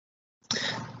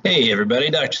Hey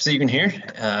everybody, Dr. Segan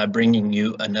here, bringing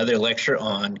you another lecture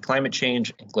on climate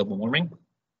change and global warming.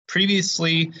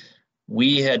 Previously,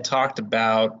 we had talked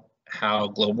about how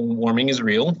global warming is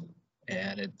real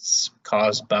and it's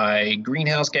caused by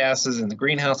greenhouse gases and the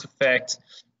greenhouse effect,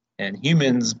 and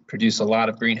humans produce a lot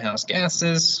of greenhouse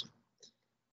gases.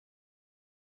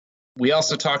 We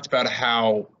also talked about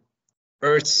how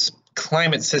Earth's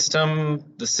climate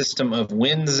system, the system of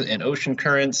winds and ocean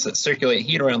currents that circulate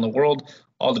heat around the world,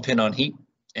 all depend on heat.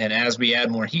 And as we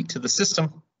add more heat to the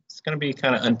system, it's going to be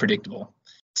kind of unpredictable.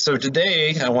 So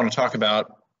today I want to talk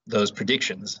about those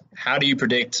predictions. How do you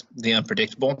predict the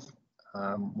unpredictable?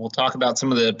 We'll talk about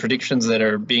some of the predictions that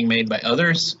are being made by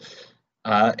others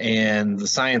and the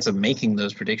science of making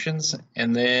those predictions.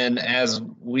 And then as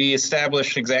we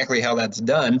establish exactly how that's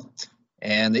done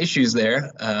and the issues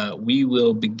there, we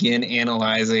will begin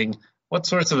analyzing what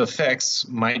sorts of effects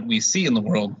might we see in the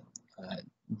world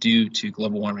due to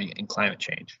global warming and climate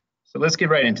change. So let's get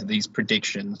right into these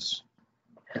predictions.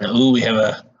 We have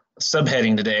a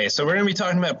subheading today. So we're going to be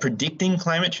talking about predicting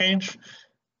climate change,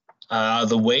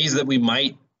 the ways that we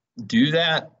might do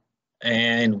that,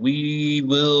 and we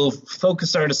will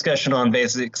focus our discussion on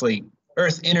basically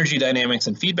Earth energy dynamics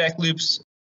and feedback loops.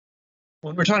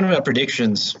 When we're talking about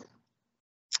predictions,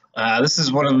 this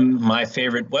is one of my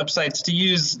favorite websites to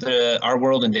use, Our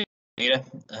World in Data.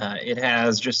 It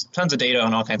has just tons of data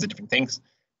on all kinds of different things.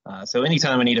 So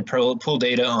anytime I need to pull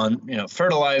data on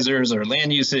fertilizers or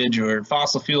land usage or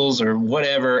fossil fuels or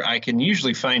whatever, I can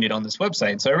usually find it on this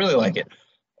website. So I really like it.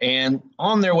 And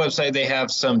on their website, they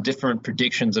have some different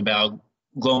predictions about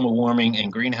global warming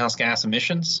and greenhouse gas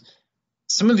emissions.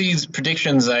 Some of these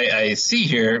predictions I see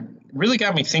here really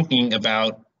got me thinking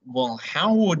about, well,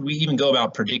 how would we even go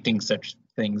about predicting such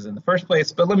things in the first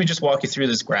place? But let me just walk you through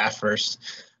this graph first.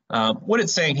 What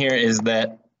it's saying here is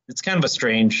that it's kind of a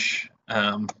strange,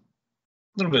 little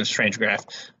bit of a strange graph.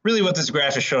 Really what this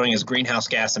graph is showing is greenhouse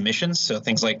gas emissions, so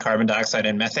things like carbon dioxide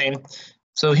and methane.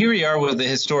 So here we are with the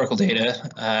historical data,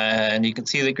 and you can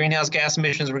see that greenhouse gas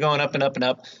emissions were going up and up and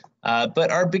up,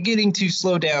 but are beginning to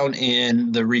slow down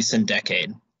in the recent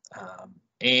decade.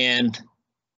 And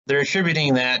they're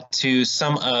attributing that to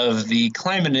some of the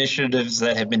climate initiatives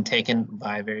that have been taken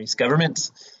by various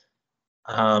governments.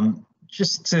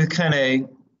 Just to kind of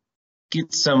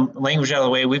get some language out of the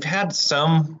way, we've had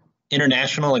some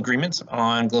international agreements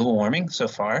on global warming so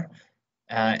far.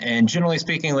 And generally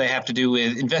speaking, they have to do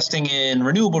with investing in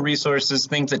renewable resources,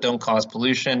 things that don't cause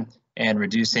pollution, and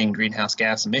reducing greenhouse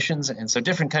gas emissions. And so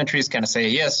different countries kind of say,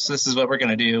 yes, this is what we're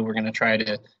going to do. We're going to try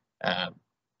to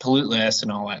pollute less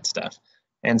and all that stuff.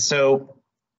 And so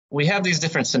we have these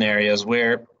different scenarios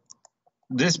where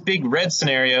this big red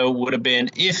scenario would have been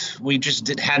if we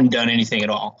just hadn't done anything at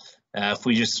all. If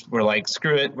we just were like,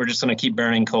 screw it, we're just going to keep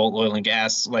burning coal, oil, and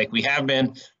gas like we have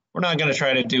been. We're not going to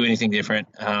try to do anything different.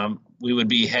 We would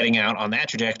be heading out on that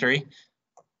trajectory.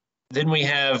 Then we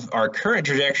have our current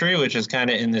trajectory, which is kind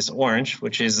of in this orange,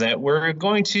 which is that we're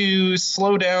going to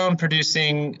slow down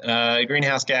producing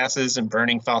greenhouse gases and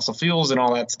burning fossil fuels and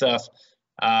all that stuff,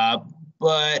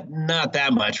 but not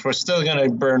that much. We're still going to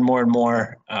burn more and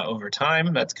more over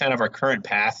time. That's kind of our current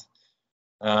path.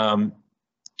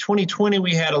 2020,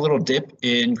 we had a little dip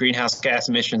in greenhouse gas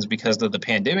emissions because of the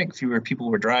pandemic. Fewer people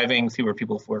were driving, fewer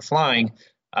people were flying,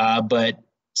 but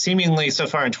seemingly so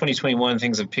far in 2021,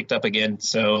 things have picked up again.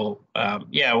 So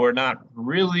yeah, we're not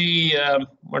really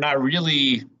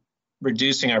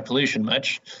reducing our pollution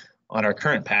much on our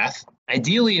current path.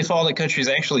 Ideally, if all the countries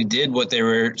actually did what they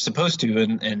were supposed to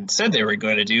and said they were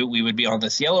going to do, we would be on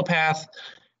this yellow path.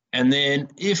 And then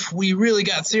if we really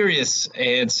got serious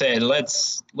and said,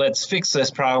 let's fix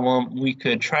this problem, we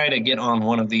could try to get on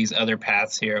one of these other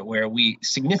paths here where we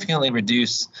significantly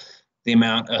reduce the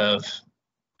amount of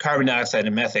carbon dioxide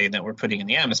and methane that we're putting in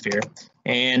the atmosphere.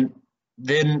 And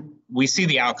then we see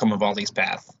the outcome of all these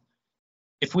paths.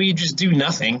 If we just do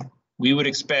nothing, we would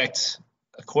expect,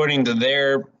 according to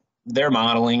their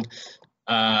modeling,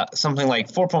 something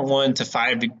like 4.1 to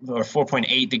 5 or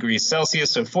 4.8 degrees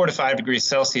Celsius, so 4 to 5 degrees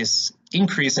Celsius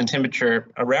increase in temperature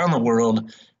around the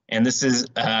world, and this is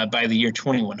by the year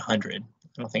 2100. I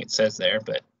don't think it says there,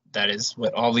 but that is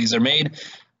what all these are made.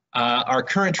 Our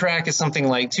current track is something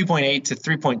like 2.8 to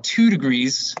 3.2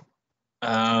 degrees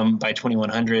by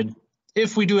 2100.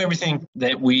 If we do everything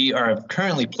that we are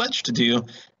currently pledged to do,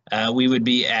 we would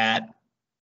be at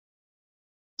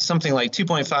something like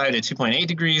 2.5 to 2.8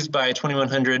 degrees by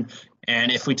 2100.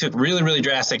 And if we took really, really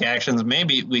drastic actions,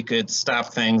 maybe we could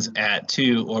stop things at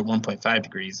 2 or 1.5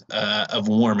 degrees of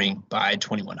warming by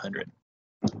 2100.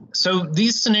 So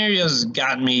these scenarios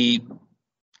got me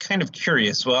kind of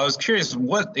curious. Well, I was curious,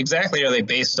 what exactly are they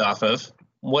based off of?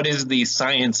 What is the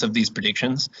science of these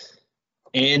predictions?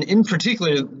 And in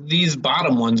particular, these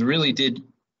bottom ones really did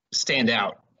stand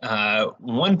out.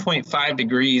 1.5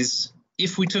 degrees,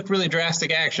 if we took really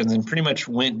drastic actions and pretty much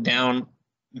went down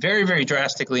very, very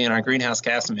drastically in our greenhouse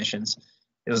gas emissions.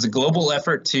 It was a global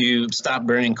effort to stop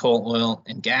burning coal, oil,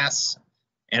 and gas,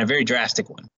 and a very drastic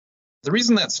one. The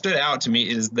reason that stood out to me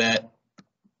is that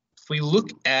if we look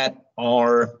at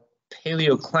our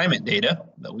paleoclimate data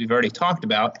that we've already talked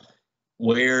about,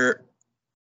 where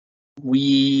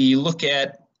we look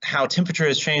at how temperature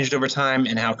has changed over time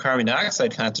and how carbon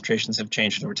dioxide concentrations have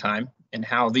changed over time, and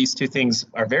how these two things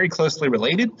are very closely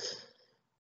related.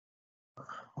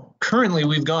 Currently,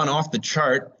 we've gone off the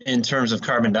chart in terms of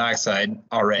carbon dioxide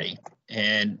already,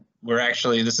 and we're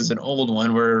actually, this is an old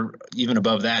one, we're even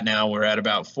above that now. We're at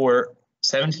about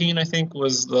 417, I think,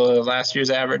 was the last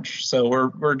year's average. So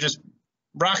we're just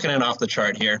rocking it off the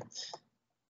chart here.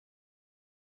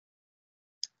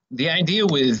 The idea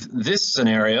with this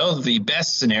scenario, the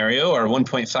best scenario, our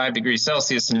 1.5 degrees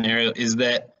Celsius scenario, is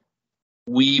that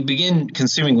we begin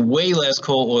consuming way less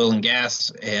coal, oil, and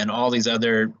gas and all these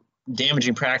other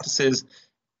damaging practices,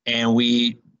 and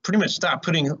we pretty much stop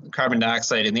putting carbon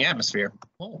dioxide in the atmosphere.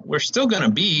 Well, we're still going to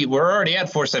be, we're already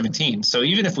at 417. So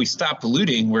even if we stop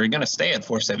polluting, we're going to stay at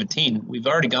 417. We've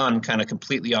already gone kind of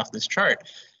completely off this chart.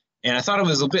 And I thought it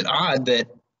was a bit odd that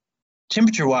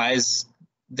temperature-wise,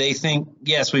 they think,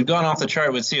 yes, we've gone off the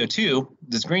chart with CO2,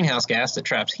 this greenhouse gas that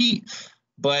traps heat,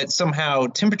 but somehow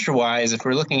temperature-wise, if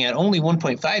we're looking at only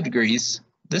 1.5 degrees,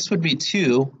 this would be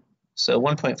 2, so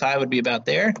 1.5 would be about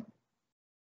there.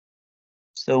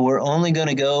 So we're only going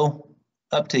to go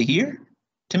up to here,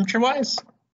 temperature-wise.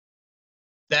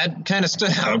 That kind of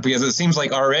stood out because it seems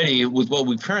like already with what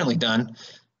we've currently done,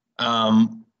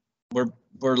 we're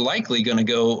likely going to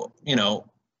go, you know,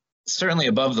 certainly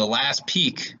above the last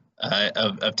peak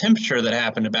of temperature that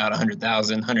happened about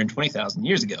 100,000, 120,000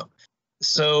 years ago.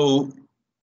 So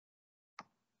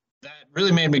that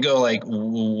really made me go like,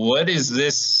 what is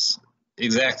this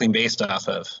exactly based off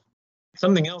of?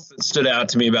 Something else that stood out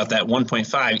to me about that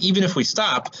 1.5, even if we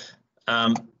stop,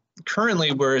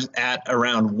 currently we're at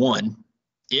around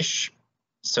 1-ish.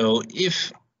 So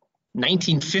if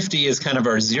 1950 is kind of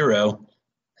our zero,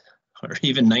 or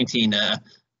even you know,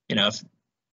 if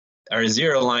our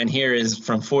zero line here is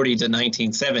from 40 to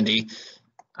 1970,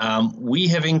 we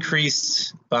have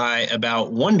increased by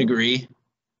about 1 degree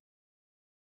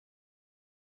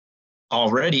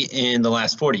already in the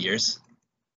last 40 years.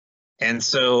 And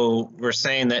so we're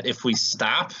saying that if we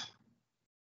stop,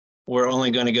 we're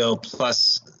only going to go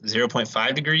plus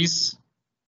 0.5 degrees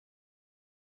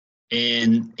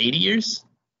in 80 years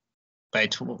by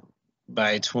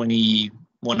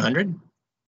 2100.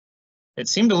 It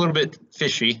seemed a little bit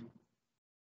fishy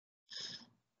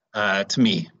to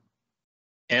me.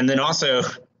 And then also,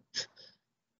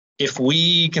 if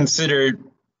we considered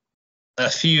a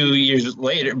few years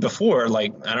later, before,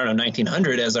 like, I don't know,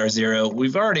 1900 as our zero,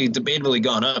 we've already debatably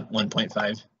gone up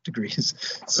 1.5 degrees.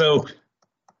 So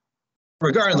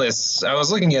regardless, I was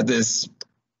looking at this,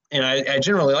 and I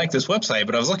generally like this website,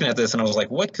 but I was looking at this and I was like,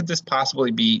 what could this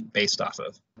possibly be based off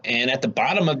of? And at the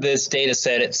bottom of this data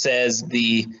set, it says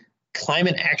the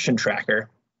Climate Action Tracker,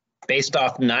 based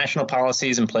off national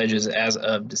policies and pledges as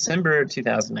of December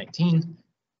 2019.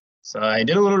 So I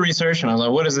did a little research and I was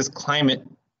like, what is this climate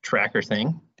tracker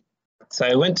thing? So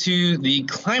I went to the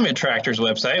Climate Tracker's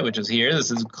website, which is here.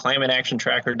 This is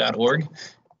climateactiontracker.org.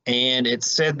 And it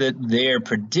said that their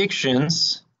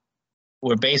predictions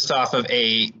were based off of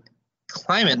a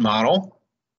climate model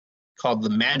called the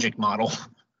MAGIC model.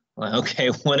 Well, okay,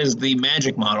 what is the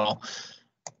MAGIC model?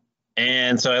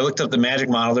 And so I looked up the MAGIC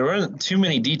model. There weren't too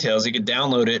many details. You could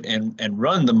download it and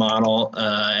run the model.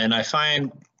 And I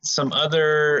find some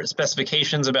other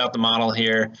specifications about the model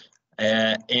here.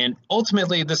 And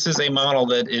ultimately, this is a model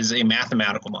that is a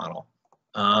mathematical model.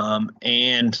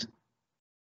 And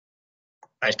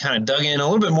I kind of dug in a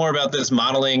little bit more about this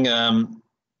modeling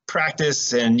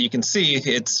practice, and you can see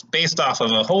it's based off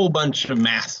of a whole bunch of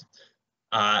math.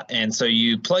 And so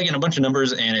you plug in a bunch of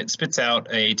numbers and it spits out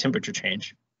a temperature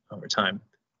change over time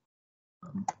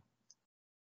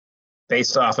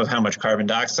based off of how much carbon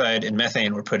dioxide and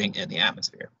methane we're putting in the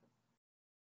atmosphere.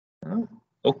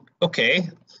 Oh, okay.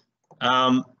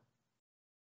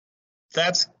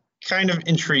 That's kind of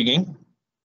intriguing,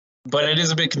 but it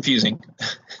is a bit confusing.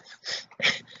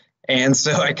 And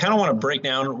so I kind of want to break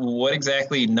down what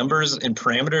exactly numbers and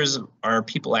parameters are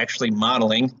people actually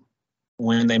modeling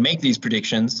when they make these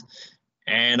predictions.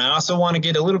 And I also want to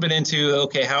get a little bit into,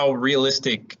 okay, how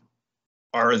realistic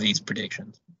are these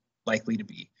predictions? likely to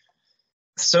be.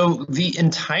 So the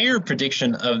entire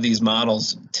prediction of these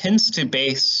models tends to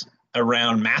base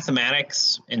around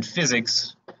mathematics and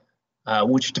physics,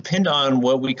 which depend on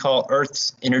what we call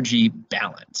Earth's energy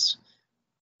balance.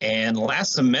 And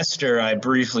last semester, I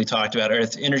briefly talked about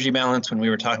Earth's energy balance when we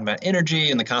were talking about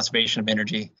energy and the conservation of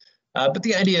energy. But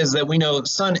the idea is that we know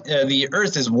the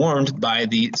Earth is warmed by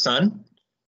the sun.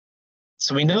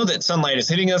 So we know that sunlight is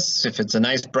hitting us. If it's a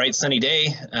nice, bright, sunny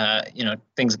day,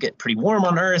 things get pretty warm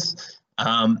on Earth.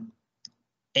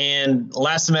 And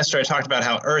last semester, I talked about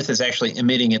how Earth is actually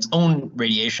emitting its own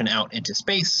radiation out into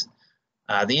space.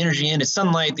 The energy in is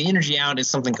sunlight. The energy out is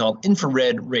something called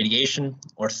infrared radiation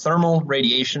or thermal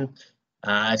radiation.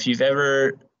 If you've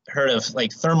ever heard of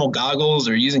like thermal goggles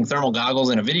or using thermal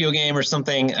goggles in a video game or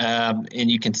something,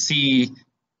 and you can see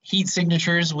heat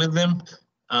signatures with them,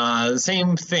 the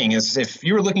same thing is if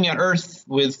you were looking at Earth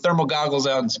with thermal goggles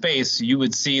out in space, you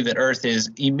would see that Earth is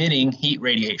emitting heat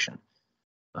radiation.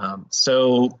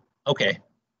 Okay,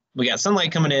 we got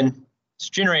sunlight coming in, it's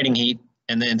generating heat,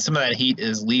 and then some of that heat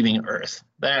is leaving Earth.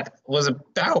 That was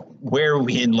about where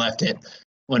we had left it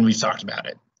when we talked about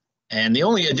it. And the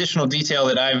only additional detail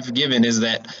that I've given is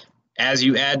that as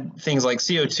you add things like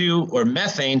CO2 or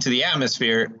methane to the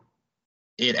atmosphere,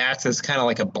 it acts as kind of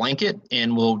like a blanket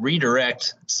and will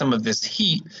redirect some of this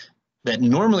heat that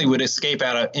normally would escape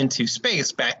out into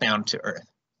space back down to Earth.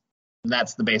 And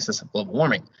that's the basis of global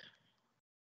warming.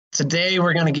 Today,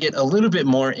 we're going to get a little bit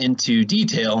more into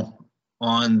detail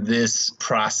on this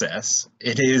process.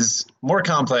 It is more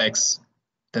complex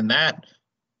than that.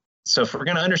 So if we're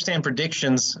going to understand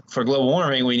predictions for global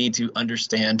warming, we need to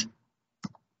understand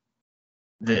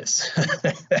this.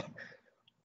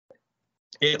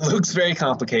 It looks very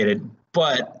complicated,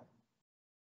 but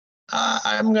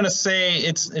I'm going to say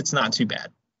it's not too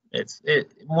bad.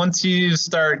 Once you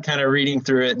start kind of reading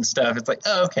through it and stuff, it's like,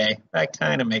 oh, okay, that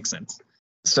kind of makes sense.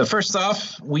 So first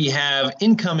off, we have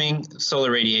incoming solar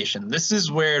radiation. This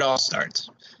is where it all starts.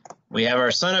 We have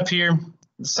our sun up here,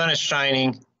 the sun is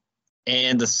shining,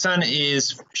 and the sun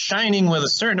is shining with a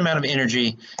certain amount of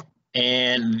energy,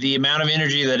 and the amount of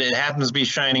energy that it happens to be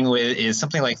shining with is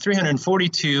something like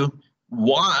 342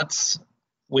 watts,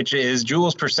 which is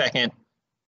joules per second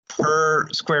per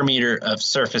square meter of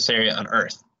surface area on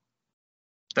Earth.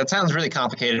 That sounds really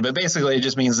complicated, but basically it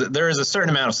just means that there is a certain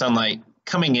amount of sunlight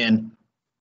coming in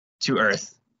to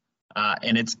Earth,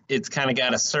 and it's kind of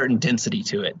got a certain density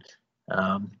to it.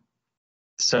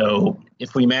 So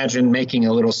if we imagine making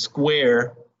a little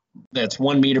square that's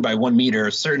 1 meter by 1 meter,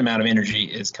 a certain amount of energy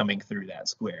is coming through that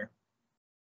square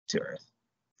to Earth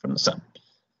from the sun.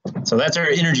 So that's our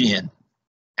energy in.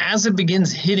 As it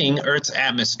begins hitting Earth's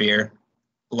atmosphere,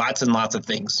 lots and lots of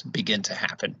things begin to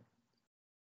happen.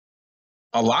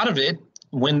 A lot of it,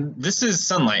 when this is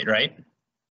sunlight, right?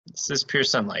 This is pure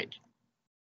sunlight.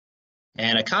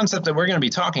 And a concept that we're going to be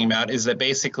talking about is that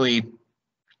basically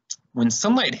when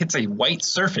sunlight hits a white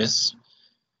surface,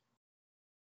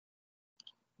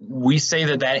 we say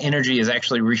that that energy is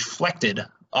actually reflected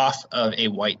off of a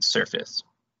white surface.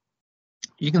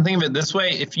 You can think of it this way.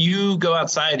 If you go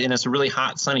outside and it's a really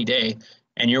hot sunny day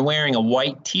and you're wearing a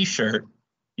white t-shirt,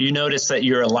 you notice that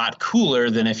you're a lot cooler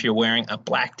than if you're wearing a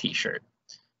black t-shirt.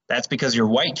 That's because your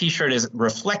white t-shirt is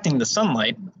reflecting the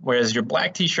sunlight, whereas your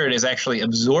black t-shirt is actually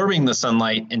absorbing the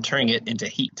sunlight and turning it into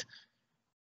heat.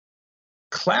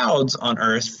 Clouds on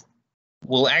Earth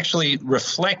will actually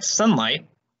reflect sunlight.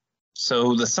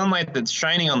 So the sunlight that's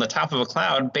shining on the top of a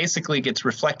cloud basically gets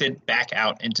reflected back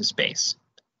out into space.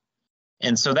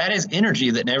 And so that is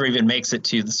energy that never even makes it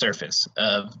to the surface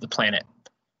of the planet.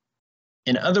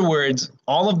 In other words,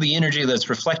 all of the energy that's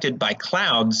reflected by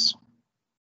clouds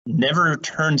never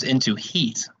turns into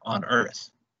heat on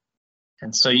Earth.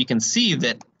 And so you can see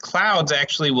that clouds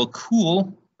actually will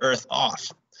cool Earth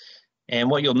off. And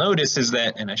what you'll notice is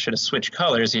that, and I should have switched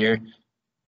colors here,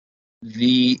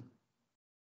 the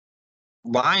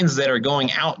lines that are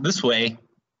going out this way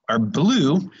are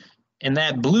blue, and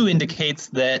that blue indicates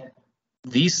that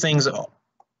these things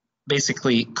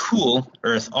basically cool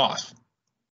Earth off.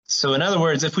 So in other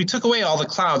words, if we took away all the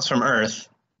clouds from Earth,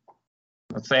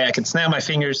 let's say I could snap my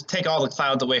fingers, take all the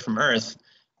clouds away from Earth,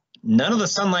 none of the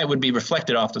sunlight would be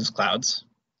reflected off those clouds.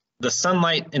 The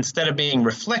sunlight, instead of being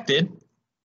reflected,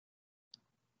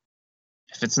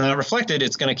 if it's not reflected,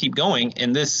 it's going to keep going,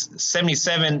 and this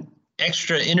 77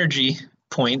 extra energy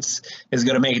points is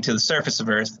going to make it to the surface of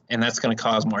Earth, and that's going to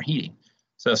cause more heating.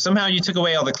 So if somehow you took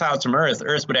away all the clouds from Earth,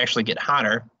 Earth would actually get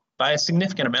hotter by a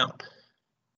significant amount.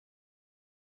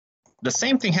 The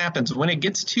same thing happens when it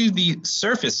gets to the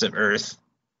surface of Earth.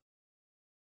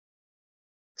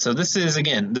 So this is,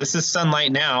 again, this is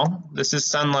sunlight now. This is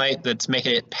sunlight that's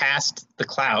making it past the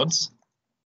clouds.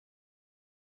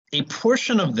 A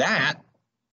portion of that,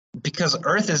 because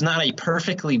Earth is not a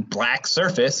perfectly black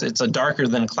surface, it's a darker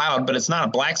than a cloud, but it's not a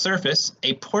black surface,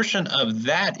 a portion of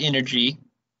that energy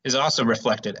is also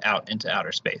reflected out into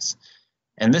outer space.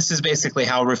 And this is basically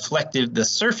how reflective the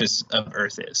surface of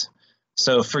Earth is.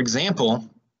 So for example,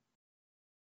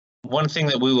 one thing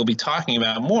that we will be talking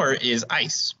about more is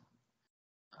ice.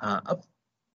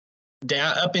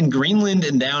 Up in Greenland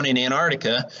and down in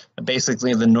Antarctica,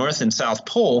 basically the North and South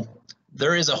Pole,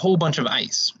 there is a whole bunch of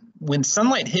ice. When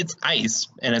sunlight hits ice,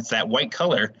 and it's that white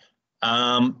color,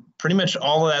 pretty much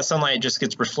all of that sunlight just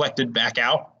gets reflected back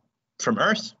out from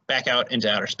Earth, back out into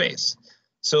outer space.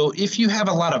 So if you have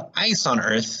a lot of ice on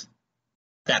Earth,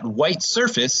 that white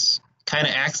surface kind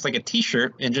of acts like a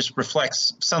t-shirt and just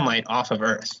reflects sunlight off of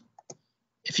Earth.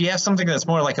 If you have something that's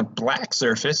more like a black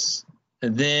surface,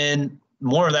 then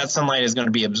more of that sunlight is going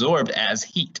to be absorbed as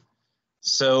heat.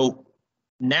 So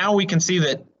now we can see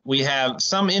that we have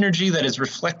some energy that is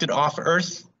reflected off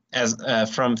Earth as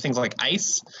from things like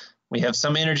ice. We have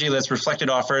some energy that's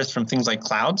reflected off Earth from things like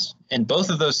clouds, and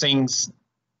both of those things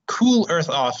cool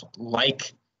Earth off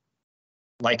like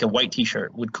a white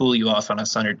t-shirt would cool you off on a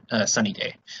sunny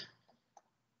day.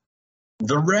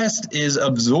 The rest is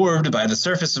absorbed by the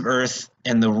surface of Earth,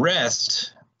 and the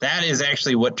rest, that is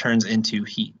actually what turns into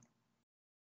heat.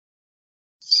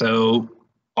 So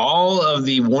all of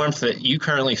the warmth that you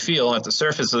currently feel at the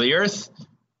surface of the Earth,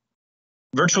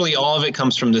 virtually all of it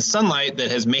comes from the sunlight that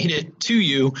has made it to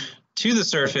you, to the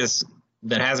surface,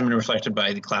 that hasn't been reflected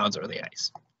by the clouds or the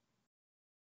ice.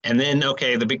 And then,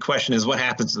 okay, the big question is what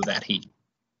happens to that heat?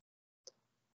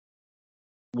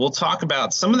 We'll talk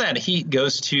about some of that heat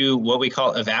goes to what we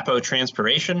call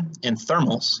evapotranspiration and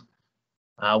thermals.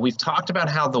 We've talked about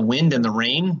how the wind and the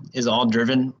rain is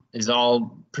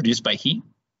all produced by heat.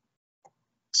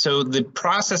 So the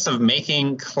process of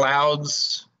making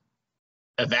clouds,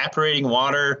 evaporating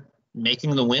water,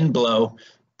 making the wind blow,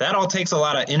 that all takes a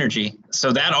lot of energy.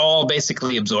 So that all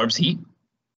basically absorbs heat.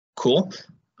 Cool.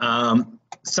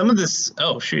 Some of this,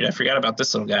 oh shoot, I forgot about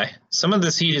this little guy. Some of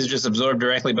this heat is just absorbed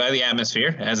directly by the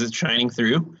atmosphere as it's shining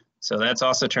through. So that's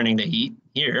also turning to heat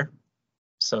here.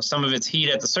 So some of it's heat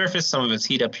at the surface, some of it's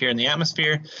heat up here in the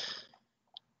atmosphere.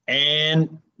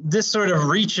 And this sort of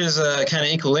reaches a kind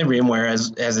of equilibrium where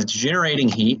as it's generating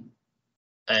heat,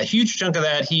 a huge chunk of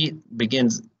that heat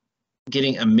begins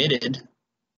getting emitted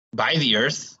by the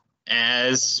Earth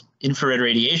as infrared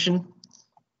radiation.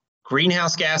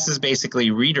 Greenhouse gases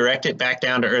basically redirect it back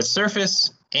down to Earth's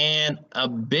surface, and a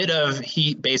bit of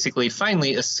heat basically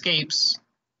finally escapes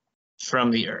from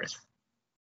the Earth.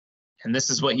 And this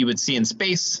is what you would see in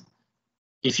space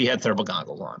if you had thermal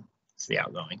goggles on. It's the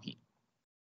outgoing heat.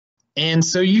 And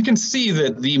so you can see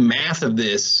that the math of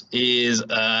this is,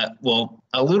 well,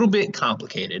 a little bit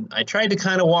complicated. I tried to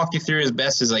kind of walk you through as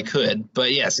best as I could,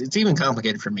 but yes, it's even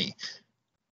complicated for me.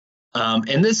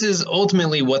 And this is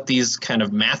ultimately what these kind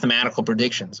of mathematical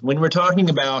predictions, when we're talking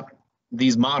about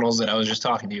these models that I was just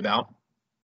talking to you about,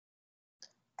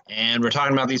 and we're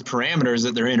talking about these parameters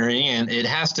that they're entering in, it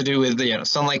has to do with the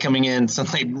sunlight coming in,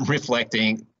 sunlight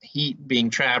reflecting, heat being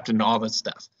trapped, and all this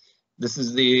stuff.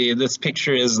 This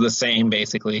picture is the same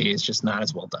basically, it's just not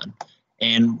as well done.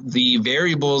 And the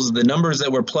variables, the numbers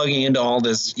that we're plugging into all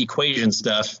this equation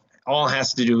stuff, all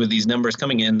has to do with these numbers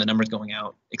coming in, the numbers going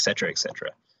out, et cetera, et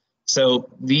cetera. So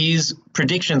these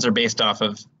predictions are based off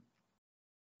of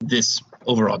this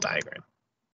overall diagram.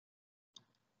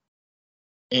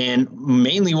 And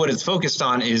mainly what it's focused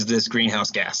on is this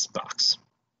greenhouse gas box.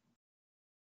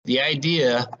 The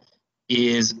idea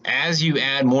is as you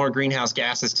add more greenhouse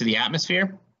gases to the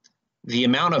atmosphere, the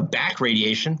amount of back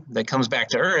radiation that comes back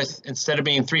to Earth, instead of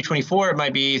being 324, it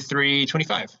might be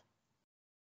 325.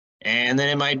 And then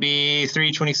it might be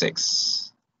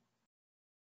 326.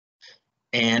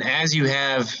 And as you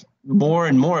have more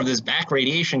and more of this back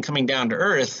radiation coming down to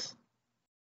Earth,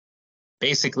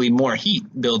 basically more heat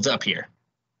builds up here.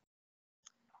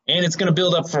 And it's going to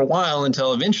build up for a while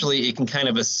until eventually it can kind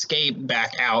of escape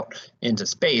back out into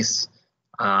space.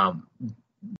 But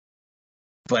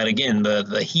again,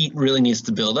 the heat really needs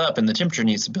to build up and the temperature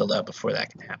needs to build up before that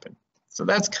can happen. So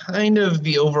that's kind of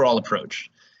the overall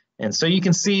approach. And so you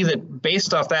can see that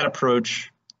based off that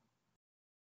approach,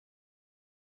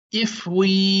 if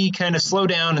we kind of slow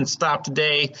down and stop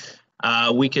today,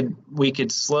 we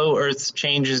could slow Earth's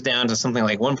changes down to something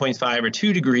like 1.5 or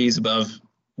 2 degrees above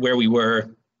where we were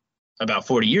about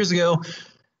 40 years ago.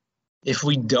 If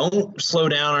we don't slow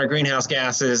down our greenhouse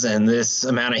gases and this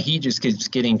amount of heat just keeps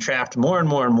getting trapped more and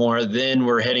more and more, then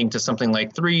we're heading to something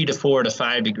like 3 to 4 to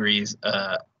 5 degrees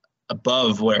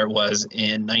above where it was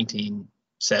in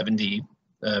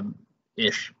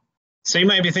 1970-ish. So you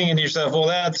might be thinking to yourself, well,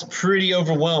 that's pretty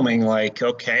overwhelming. Like,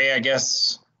 okay, I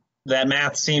guess that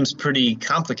math seems pretty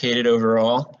complicated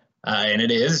overall, and it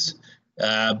is.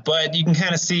 But you can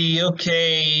kind of see,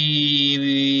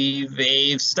 okay,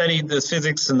 they've studied the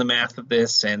physics and the math of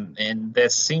this, and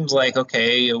that seems like,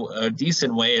 okay, a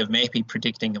decent way of maybe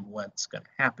predicting of what's going to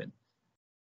happen.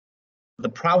 The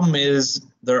problem is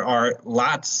there are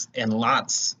lots and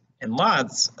lots and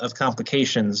lots of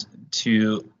complications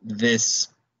to this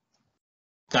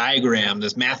diagram,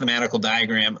 this mathematical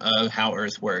diagram of how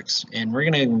Earth works. And we're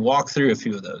going to walk through a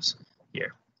few of those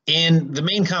here. And the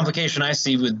main complication I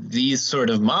see with these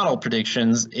sort of model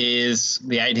predictions is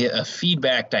the idea of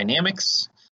feedback dynamics.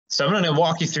 So I'm going to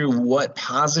walk you through what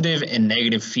positive and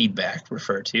negative feedback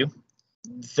refer to.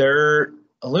 They're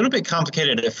a little bit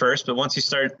complicated at first, but once you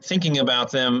start thinking about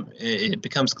them, it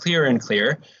becomes clearer and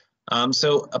clearer.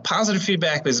 So a positive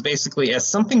feedback is basically as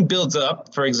something builds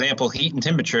up, for example, heat and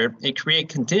temperature, it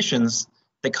creates conditions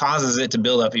that causes it to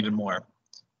build up even more.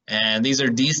 And these are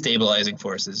destabilizing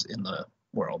forces in the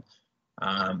world.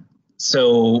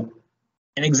 So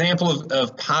an example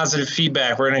of positive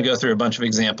feedback, we're going to go through a bunch of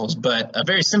examples, but a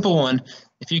very simple one,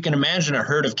 if you can imagine a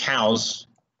herd of cows,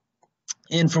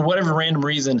 and for whatever random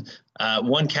reason,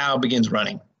 one cow begins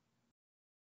running.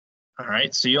 All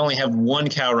right, so you only have one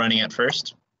cow running at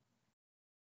first.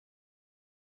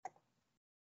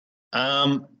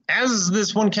 As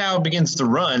this one cow begins to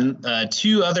run,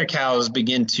 two other cows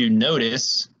begin to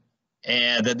notice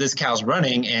that this cow's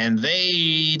running, and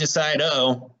they decide,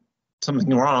 oh,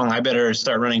 something wrong, I better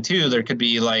start running too. There could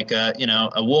be like a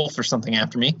wolf or something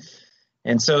after me.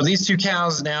 And so these two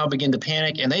cows now begin to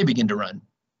panic and they begin to run.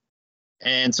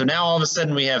 And so now all of a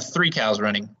sudden we have three cows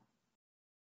running.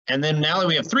 And then now that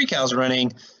we have three cows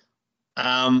running,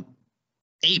 8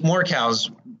 more cows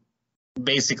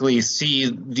basically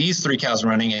see these 3 cows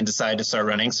running and decide to start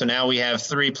running. So now we have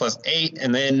 3 plus 8,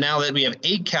 and then now that we have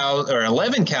 8 cows or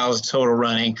 11 cows total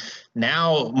running,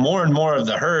 now more and more of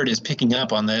the herd is picking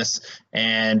up on this,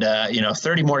 and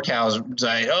 30 more cows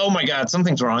decide, oh my God,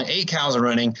 something's wrong. 8 cows are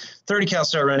running, 30 cows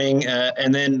start running,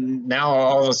 and then now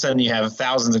all of a sudden you have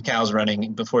thousands of cows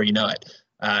running before you know it,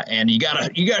 and you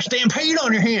gotta stampede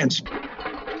on your hands.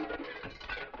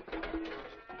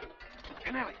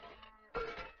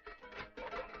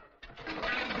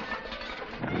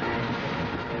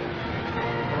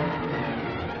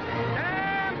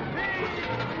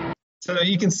 So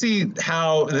you can see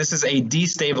how this is a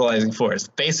destabilizing force.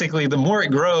 Basically, the more it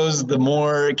grows, the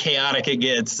more chaotic it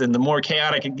gets, and the more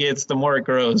chaotic it gets, the more it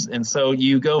grows. And so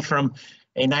you go from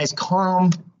a nice,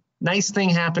 calm, nice thing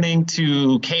happening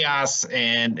to chaos,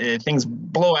 and things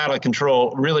blow out of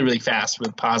control really, really fast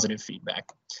with positive feedback.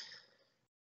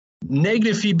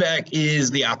 Negative feedback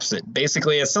is the opposite.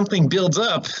 Basically, as something builds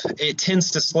up, it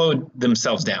tends to slow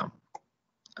themselves down.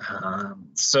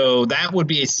 So that would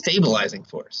be a stabilizing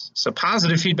force. So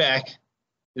positive feedback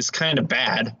is kind of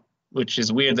bad, which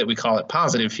is weird that we call it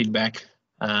positive feedback.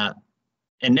 And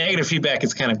negative feedback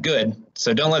is kind of good.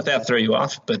 So don't let that throw you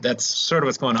off, but that's sort of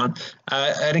what's going on.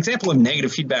 An example of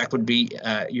negative feedback would be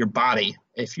your body.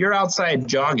 If you're outside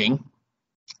jogging,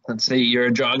 let's say you're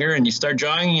a jogger and you start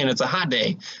jogging and it's a hot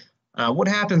day, what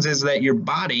happens is that your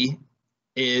body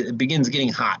begins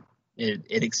getting hot.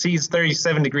 It exceeds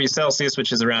 37 degrees Celsius,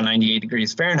 which is around 98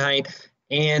 degrees Fahrenheit.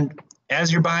 And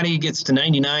as your body gets to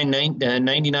 99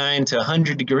 to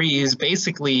 100 degrees,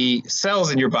 basically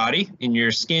cells in your body, in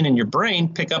your skin and your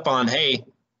brain pick up on, hey,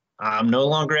 I'm no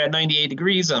longer at 98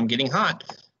 degrees, I'm getting hot.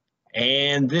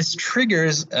 And this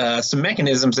triggers some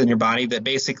mechanisms in your body that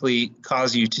basically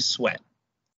cause you to sweat.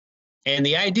 And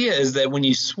the idea is that when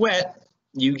you sweat,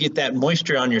 you get that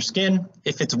moisture on your skin.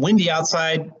 If it's windy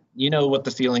outside, you know what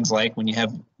the feeling's like when you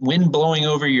have wind blowing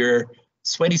over your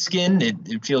sweaty skin.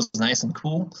 It feels nice and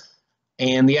cool.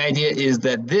 And the idea is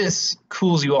that this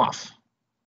cools you off.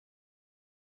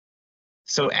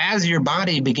 So as your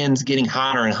body begins getting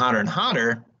hotter and hotter and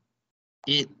hotter,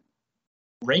 it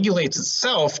regulates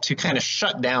itself to kind of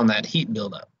shut down that heat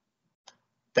buildup.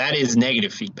 That is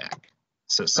negative feedback.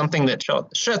 So something that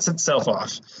shuts itself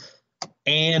off.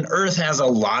 And Earth has a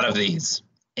lot of these.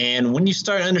 And when you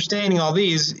start understanding all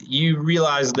these, you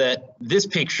realize that this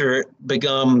picture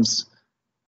becomes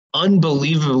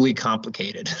unbelievably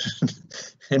complicated.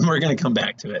 And we're going to come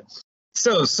back to it.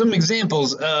 So some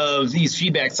examples of these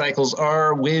feedback cycles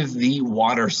are with the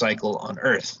water cycle on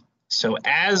Earth. So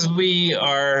as we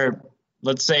are,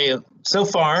 let's say, so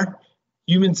far,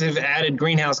 Humans have added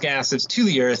greenhouse gases to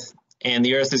the Earth, and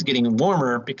the Earth is getting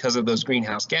warmer because of those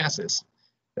greenhouse gases.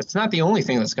 That's not the only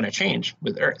thing that's going to change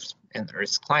with Earth and the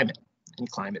Earth's climate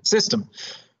and climate system.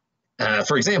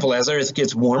 For example, as Earth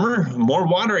gets warmer, more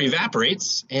water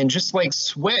evaporates, and just like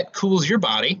sweat cools your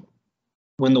body,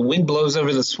 when the wind blows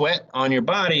over the sweat on your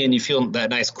body and you feel that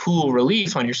nice cool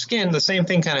relief on your skin, the same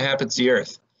thing kind of happens to the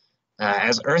Earth.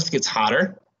 As Earth gets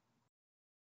hotter,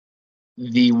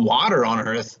 the water on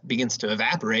Earth begins to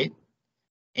evaporate,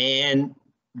 and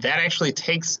that actually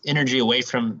takes energy away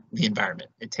from the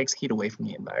environment. It takes heat away from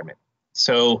the environment.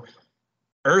 So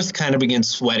Earth kind of begins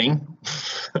sweating,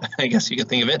 I guess you could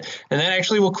think of it, and that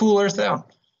actually will cool Earth down.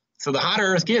 So the hotter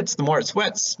Earth gets, the more it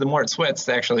sweats,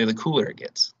 actually the cooler it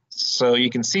gets. So you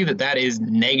can see that that is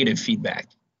negative feedback.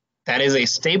 That is a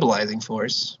stabilizing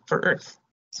force for Earth.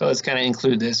 So let's kind of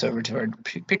include this over to our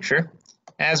picture.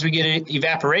 As we get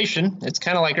evaporation, it's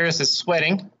kind of like Earth is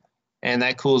sweating, and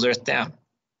that cools Earth down.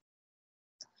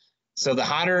 So the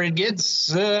hotter it gets,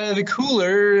 the cooler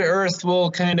Earth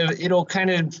will it'll kind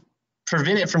of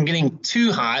prevent it from getting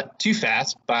too hot too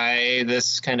fast by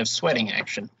this kind of sweating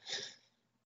action.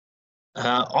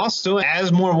 Also,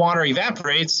 as more water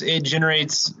evaporates, it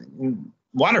generates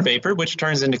water vapor, which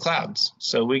turns into clouds.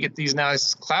 So we get these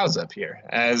nice clouds up here.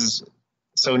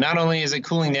 So not only is it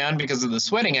cooling down because of the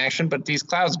sweating action, but these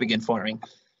clouds begin forming.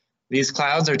 These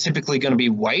clouds are typically going to be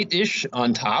whitish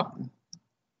on top.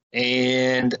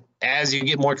 And as you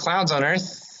get more clouds on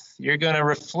Earth, you're going to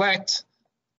reflect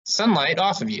sunlight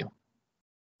off of you.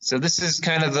 So this is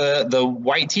kind of the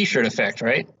white t-shirt effect,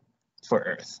 right, for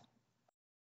Earth.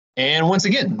 And once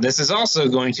again, this is also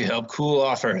going to help cool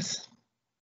off Earth.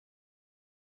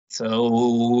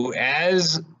 So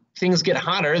as things get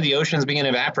hotter, the oceans begin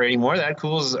evaporating more. That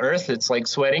cools Earth. It's like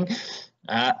sweating.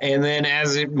 And then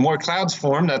as more clouds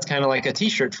form, that's kind of like a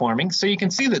t-shirt forming. So you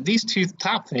can see that these two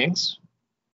top things,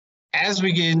 as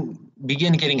we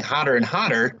begin getting hotter and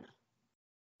hotter,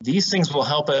 these things will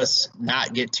help us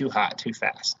not get too hot too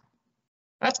fast.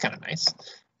 That's kind of nice.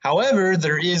 However,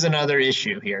 there is another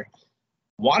issue here.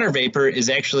 Water vapor is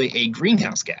actually a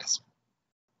greenhouse gas,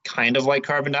 kind of like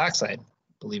carbon dioxide,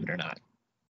 believe it or not.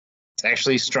 It's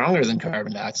actually stronger than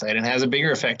carbon dioxide and has a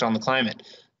bigger effect on the climate.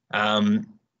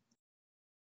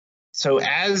 So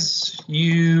as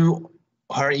you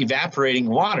are evaporating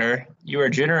water, you are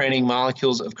generating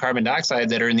molecules of carbon dioxide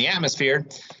that are in the atmosphere,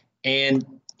 and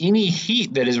any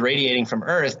heat that is radiating from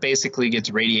Earth basically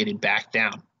gets radiated back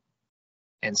down.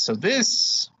 And so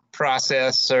this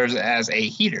process serves as a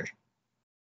heater.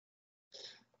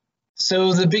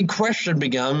 So the big question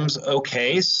becomes,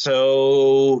 okay,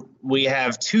 so we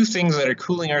have two things that are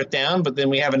cooling Earth down, but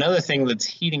then we have another thing that's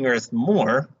heating Earth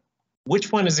more.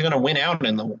 Which one is going to win out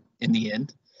in the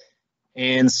end?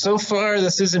 And so far,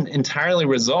 this isn't entirely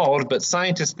resolved, but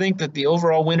scientists think that the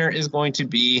overall winner is going to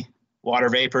be water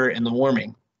vapor and the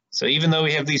warming. So even though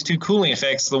we have these two cooling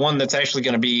effects, the one that's actually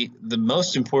going to be the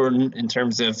most important in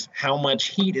terms of how much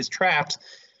heat is trapped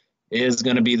is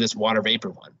going to be this water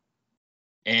vapor one.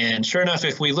 And sure enough,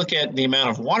 if we look at the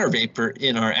amount of water vapor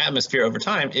in our atmosphere over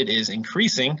time, it is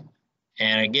increasing.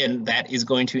 And again, that is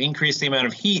going to increase the amount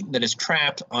of heat that is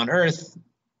trapped on Earth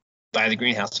by the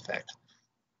greenhouse effect.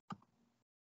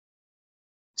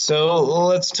 So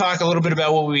let's talk a little bit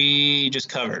about what we just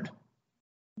covered.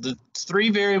 The three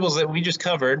variables that we just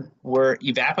covered were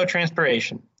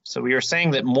evapotranspiration. So we were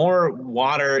saying that more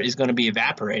water is going to be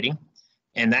evaporating,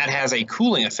 and that has a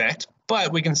cooling effect.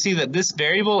 But we can see that this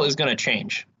variable is going to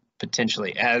change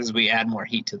potentially as we add more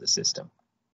heat to the system.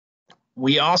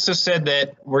 We also said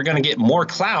that we're going to get more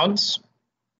clouds,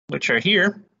 which are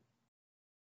here.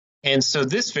 And so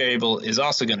this variable is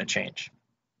also going to change.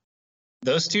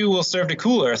 Those two will serve to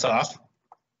cool Earth off.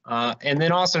 And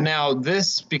then also now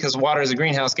this, because water is a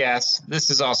greenhouse gas, this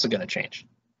is also going to change.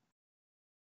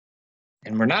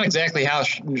 And we're not exactly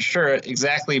sure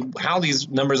exactly how these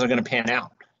numbers are going to pan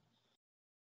out.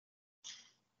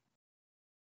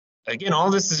 Again, all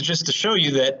this is just to show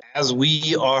you that as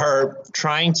we are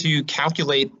trying to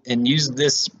calculate and use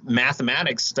this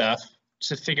mathematics stuff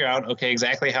to figure out, okay,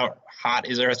 exactly how hot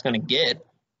is Earth going to get,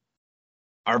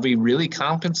 are we really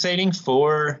compensating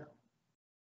for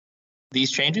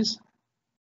these changes?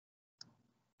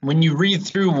 When you read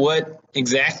through what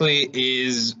exactly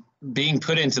is being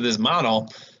put into this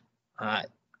model,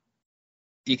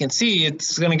 you can see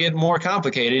it's going to get more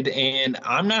complicated, and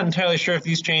I'm not entirely sure if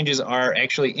these changes are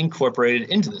actually incorporated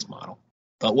into this model.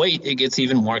 But wait, it gets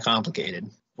even more complicated.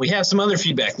 We have some other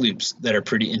feedback loops that are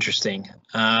pretty interesting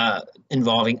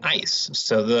involving ice.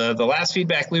 So the last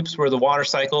feedback loops were the water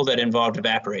cycle that involved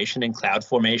evaporation and cloud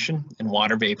formation and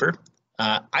water vapor.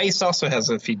 Ice also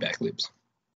has feedback loops.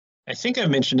 I think I've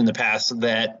mentioned in the past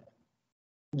that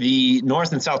the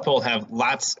North and South Pole have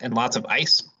lots and lots of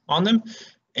ice on them,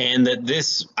 and that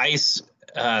this ice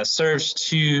serves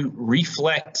to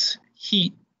reflect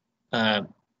heat,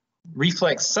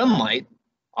 reflect sunlight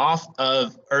off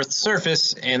of Earth's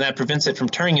surface, and that prevents it from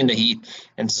turning into heat.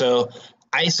 And so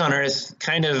ice on Earth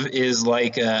kind of is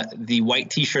like the white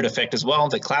t-shirt effect as well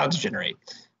that clouds generate.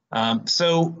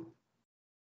 So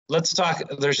let's talk,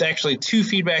 there's actually two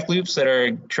feedback loops that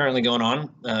are currently going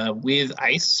on with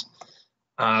ice.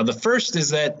 The first is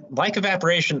that, like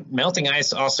evaporation, melting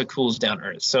ice also cools down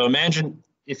Earth. So imagine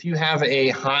if you have a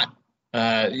hot,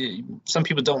 some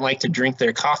people don't like to drink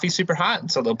their coffee super hot,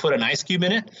 and so they'll put an ice cube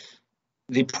in it.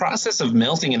 The process of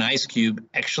melting an ice cube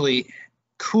actually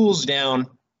cools down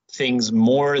things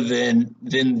more than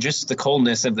just the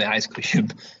coldness of the ice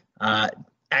cube.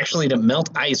 Actually, to melt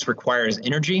ice requires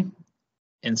energy,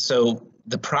 and so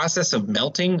the process of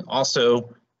melting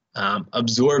also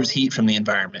absorbs heat from the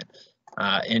environment.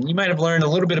 And you might have learned a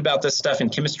little bit about this stuff in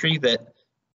chemistry, that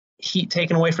heat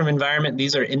taken away from environment,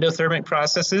 these are endothermic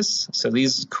processes, so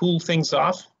these cool things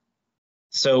off.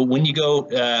 So when you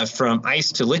go from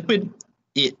ice to liquid,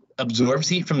 it absorbs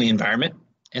heat from the environment,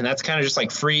 and that's kind of just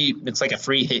like free, it's like a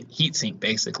free heat sink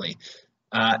basically.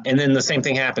 And then the same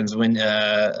thing happens when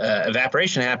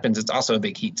evaporation happens, it's also a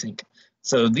big heat sink.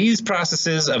 So these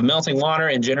processes of melting water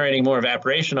and generating more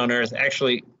evaporation on Earth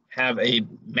actually have a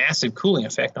massive cooling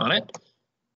effect on it.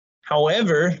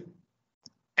 However,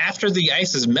 after the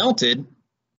ice is melted,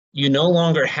 you no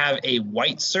longer have a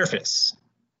white surface.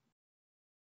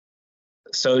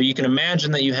 So you can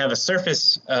imagine that you have a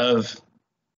surface of,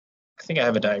 I think I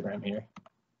have a diagram here.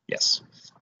 Yes.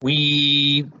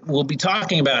 We will be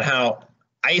talking about how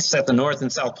ice at the North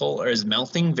and South Pole is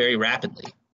melting very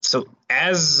rapidly. So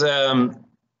as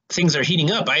things are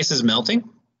heating up, ice is melting.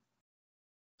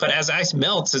 But as ice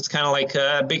melts, it's kind of like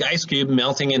a big ice cube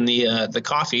melting in the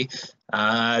coffee.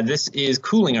 This is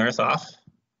cooling Earth off.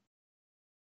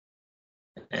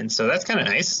 And so that's kind of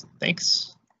nice,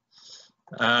 thanks.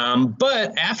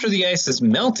 But after the ice is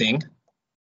melting,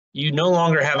 you no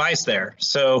longer have ice there.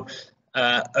 So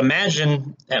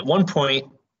imagine at one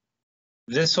point,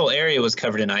 this whole area was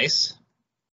covered in ice,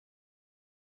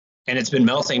 and it's been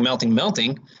melting, melting,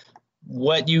 melting.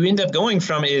 What you end up going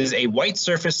from is a white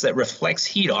surface that reflects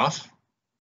heat off,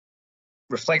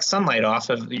 reflects sunlight off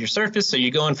of your surface. So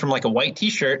you're going from like a white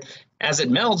t-shirt. As it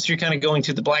melts, you're kind of going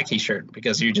to the black t-shirt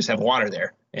because you just have water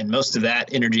there, and most of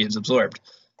that energy is absorbed.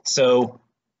 So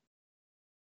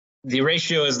the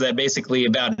ratio is that basically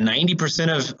about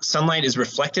 90% of sunlight is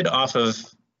reflected off of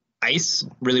ice,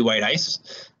 really white ice,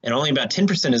 and only about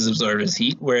 10% is absorbed as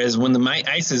heat. Whereas when the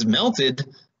ice is melted,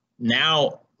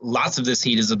 now lots of this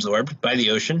heat is absorbed by the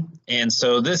ocean, and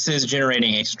so this is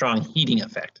generating a strong heating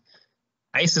effect.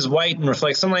 Ice is white and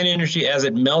reflects sunlight energy. As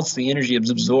it melts, the energy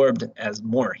is absorbed as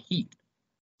more heat.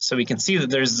 So we can see that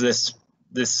there's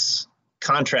this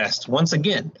contrast once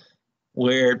again,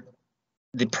 where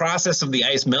the process of the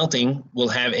ice melting will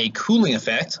have a cooling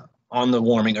effect on the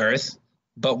warming Earth,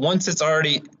 but once it's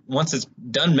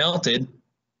done melted,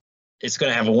 it's going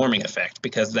to have a warming effect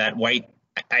because that white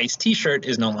ice t-shirt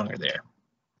is no longer there.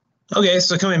 Okay,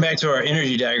 so coming back to our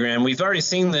energy diagram, we've already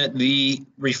seen that the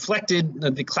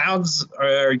clouds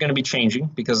are going to be changing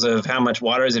because of how much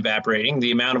water is evaporating.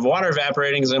 The amount of water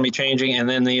evaporating is going to be changing, and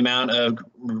then the amount of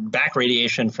back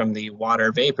radiation from the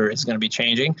water vapor is going to be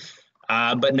changing.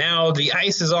 But now the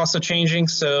ice is also changing,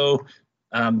 so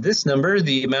this number,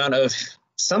 the amount of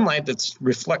sunlight that's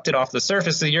reflected off the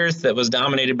surface of the Earth that was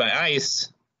dominated by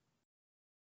ice,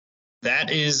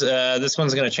 that is, this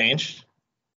one's going to change.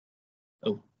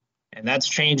 Oh. And that's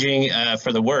changing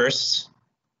for the worse.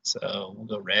 So we'll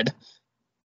go red.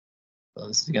 So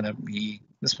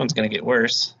this one's gonna get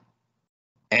worse.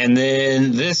 And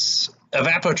then this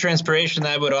evapotranspiration,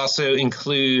 that would also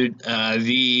include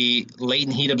the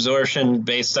latent heat absorption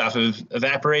based off of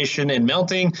evaporation and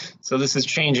melting. So this is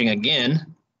changing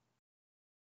again.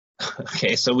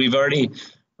 Okay, so we're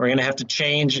gonna have to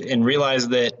change and realize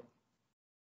that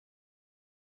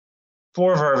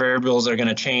 4 of our variables are going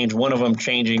to change, one of them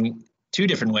changing 2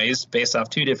 different ways based off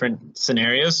 2 different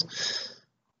scenarios.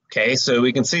 Okay, so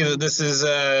we can see that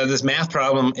this math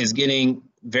problem is getting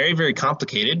very, very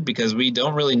complicated because we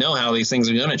don't really know how these things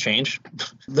are going to change.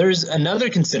 There's another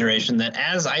consideration that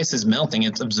as ice is melting,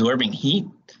 it's absorbing heat,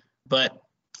 but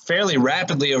fairly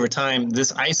rapidly over time,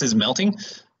 this ice is melting.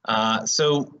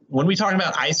 So when we talk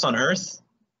about ice on Earth,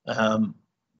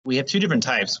 we have 2 different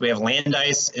types. We have land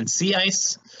ice and sea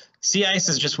ice. Sea ice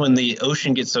is just when the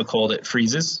ocean gets so cold it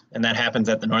freezes, and that happens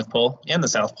at the North Pole and the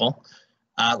South Pole.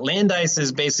 Land ice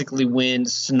is basically when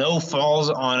snow falls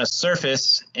on a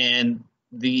surface and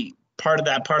the part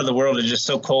of the world is just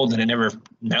so cold that it never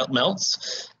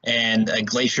melts and a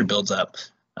glacier builds up.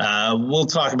 We'll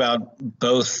talk about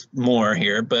both more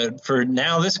here, but for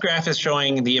now, this graph is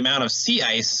showing the amount of sea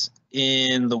ice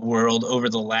in the world over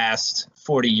the last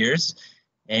 40 years.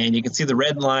 And you can see the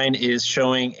red line is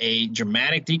showing a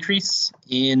dramatic decrease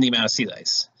in the amount of sea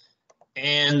ice.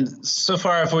 And so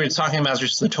far, if we're talking about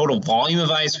just the total volume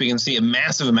of ice, we can see a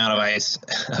massive amount of ice,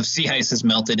 of sea ice, has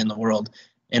melted in the world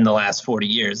in the last 40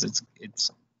 years.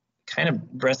 It's kind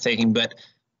of breathtaking, but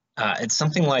it's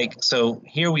something like, so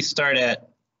here we start at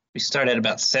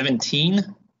about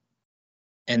 17,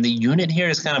 and the unit here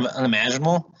is kind of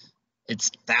unimaginable. It's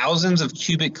thousands of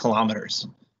cubic kilometers.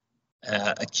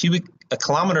 A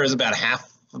kilometer is about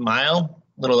half a mile,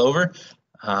 a little over.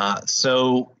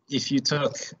 So if you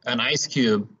took an ice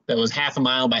cube that was half a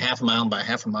mile by half a mile by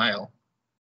half a mile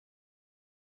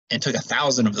and took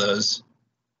 1,000 of those,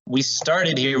 we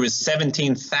started here with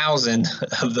 17,000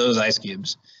 of those ice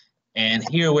cubes. And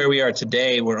here where we are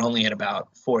today, we're only at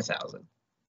about 4,000.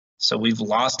 So we've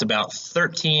lost about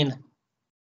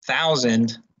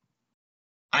 13,000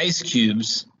 ice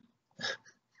cubes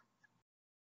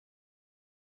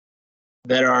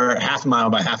that are half a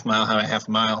mile by half a mile by half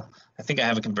a mile. I think I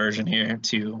have a conversion here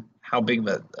to how big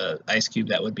of an ice cube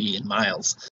that would be in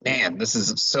miles. Man, this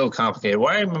is so complicated.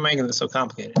 Why am I making this so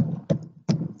complicated?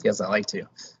 Because I like to.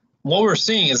 What we're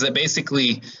seeing is that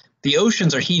basically the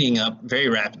oceans are heating up very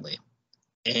rapidly.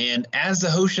 And as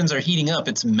the oceans are heating up,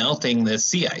 it's melting the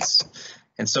sea ice.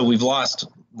 And so we've lost,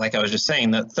 like I was just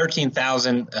saying, the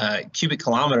 13,000 cubic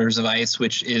kilometers of ice,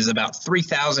 which is about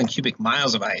 3,000 cubic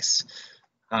miles of ice.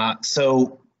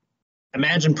 So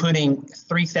imagine putting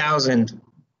 3,000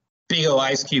 big old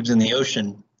ice cubes in the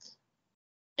ocean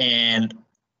and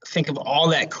think of all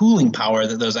that cooling power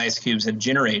that those ice cubes have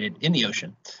generated in the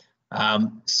ocean.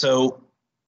 So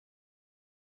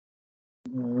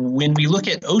when we look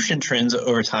at ocean trends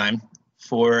over time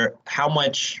for how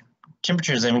much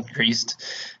temperatures have increased,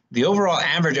 the overall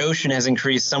average ocean has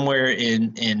increased somewhere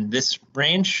in this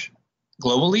range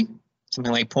globally,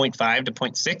 something like 0.5 to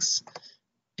 0.6.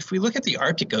 If we look at the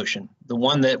Arctic Ocean, the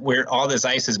one that where all this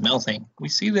ice is melting, we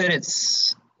see that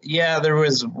it's, yeah, there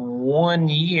was 1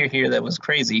 year here that was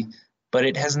crazy, but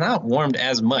it has not warmed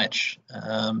as much,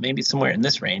 maybe somewhere in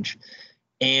this range.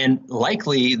 And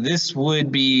likely this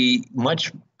would be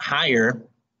much higher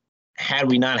had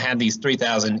we not had these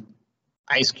 3,000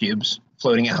 ice cubes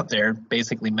floating out there,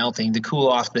 basically melting to cool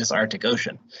off this Arctic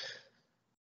Ocean.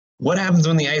 What happens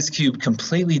when the ice cube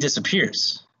completely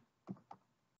disappears?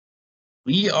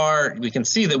 We can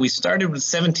see that we started with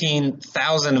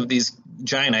 17,000 of these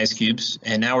giant ice cubes,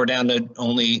 and now we're down to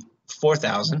only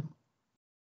 4,000.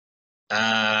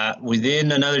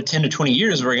 Within another 10 to 20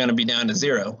 years, we're going to be down to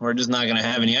 0. We're just not going to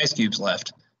have any ice cubes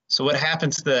left. So what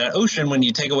happens to the ocean when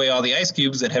you take away all the ice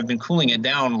cubes that have been cooling it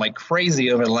down like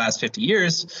crazy over the last 50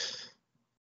 years?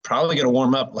 Probably going to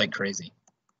warm up like crazy.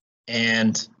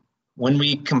 And when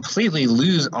we completely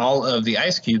lose all of the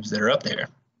ice cubes that are up there,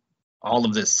 all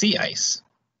of the sea ice,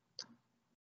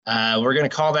 we're going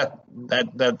to call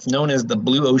that's known as the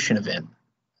blue ocean event,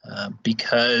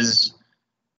 because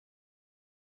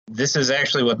this is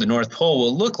actually what the North Pole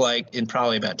will look like in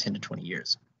probably about 10 to 20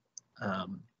 years.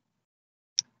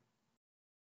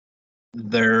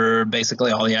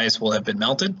 Basically all the ice will have been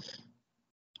melted.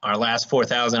 Our last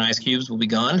 4,000 ice cubes will be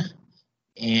gone,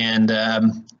 and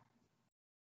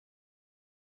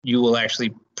you will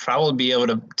actually probably be able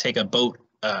to take a boat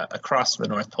across the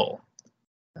North Pole.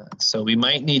 So we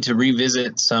might need to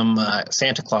revisit some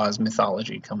Santa Claus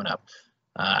mythology coming up.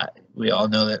 We all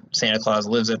know that Santa Claus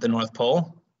lives at the North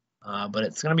Pole, but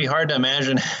it's going to be hard to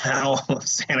imagine how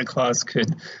Santa Claus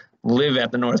could live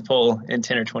at the North Pole in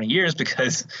 10 or 20 years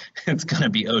because it's going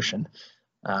to be ocean.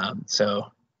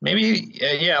 So maybe,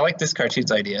 yeah, I like this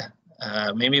cartoon's idea.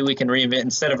 Maybe we can reinvent,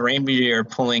 instead of reindeer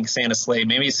pulling Santa's sleigh,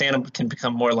 maybe Santa can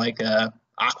become more like a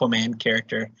Aquaman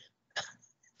character.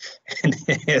 And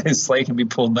his sleigh can be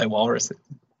pulled by walrus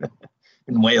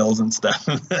and whales and stuff.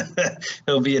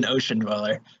 He'll be an ocean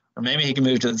dweller. Or maybe he can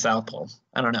move to the South Pole.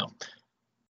 I don't know.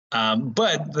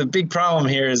 But the big problem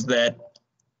here is that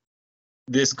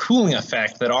this cooling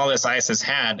effect that all this ice has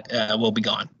had will be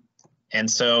gone. And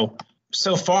so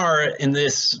far in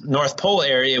this North Pole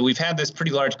area, we've had this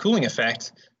pretty large cooling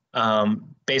effect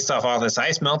based off all this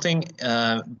ice melting,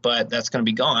 but that's going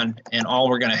to be gone. And all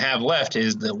we're going to have left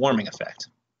is the warming effect.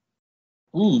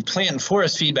 Ooh, plant and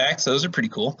forest feedbacks, those are pretty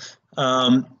cool.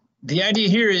 The idea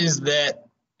here is that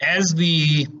as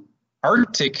the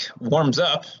Arctic warms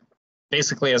up,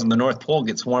 basically as the North Pole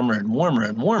gets warmer and warmer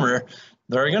and warmer,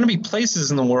 there are going to be places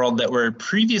in the world that were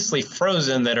previously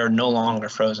frozen that are no longer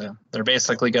frozen. They're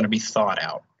basically going to be thawed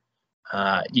out.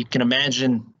 You can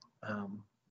imagine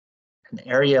an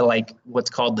area like what's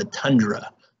called the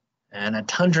tundra. And a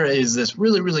tundra is this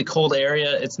really, really cold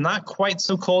area. It's not quite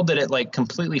so cold that it like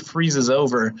completely freezes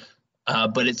over,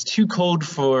 but it's too cold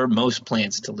for most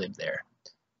plants to live there.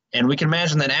 And we can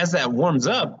imagine that as that warms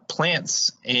up,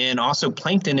 plants and also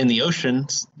plankton in the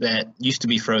oceans that used to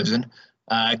be frozen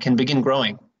can begin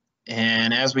growing.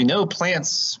 And as we know,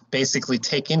 plants basically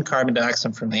take in carbon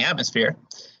dioxide from the atmosphere.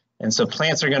 And so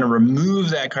plants are going to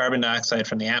remove that carbon dioxide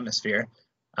from the atmosphere,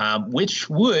 which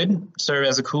would serve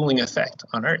as a cooling effect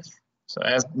on Earth. So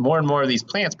as more and more of these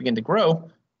plants begin to grow,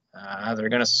 they're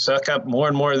going to suck up more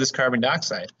and more of this carbon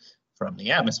dioxide from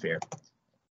the atmosphere.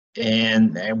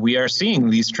 And we are seeing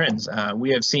these trends.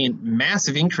 We have seen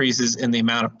massive increases in the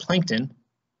amount of plankton,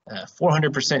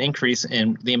 400% increase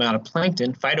in the amount of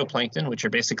plankton, phytoplankton, which are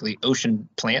basically ocean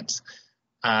plants,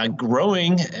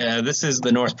 growing. This is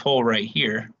the North Pole right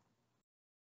here.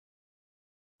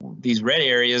 These red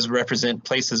areas represent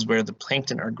places where the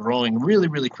plankton are growing really,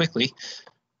 really quickly,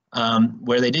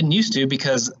 where they didn't used to,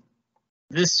 because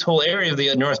this whole area of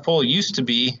the North Pole used to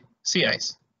be sea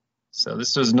ice. So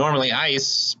this was normally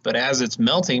ice, but as it's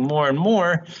melting more and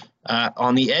more,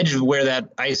 on the edge of where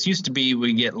that ice used to be,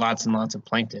 we get lots and lots of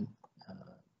plankton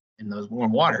in those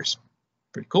warm waters.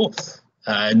 Pretty cool.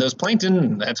 And those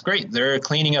plankton, that's great. They're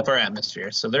cleaning up our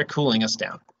atmosphere, so they're cooling us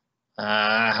down.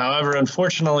 However,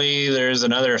 unfortunately, there's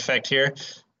another effect here.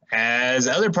 As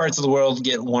other parts of the world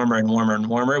get warmer and warmer and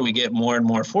warmer, we get more and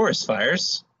more forest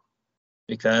fires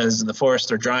because the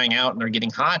forests are drying out and they're getting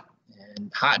hot. And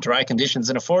hot, dry conditions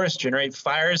in a forest generate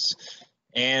fires.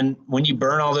 And when you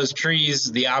burn all those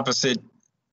trees, the opposite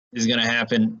is going to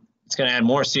happen. It's going to add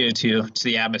more CO2 to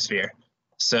the atmosphere.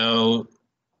 So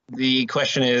the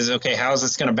question is, okay, how is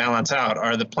this going to balance out?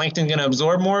 Are the plankton going to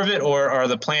absorb more of it, or are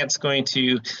the plants going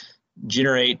to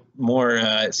generate more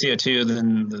CO2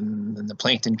 than the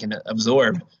plankton can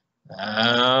absorb?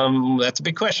 That's a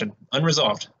big question,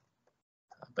 unresolved.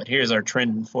 But here's our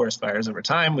trend in forest fires over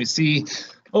time. We see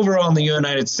overall in the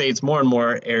United States, more and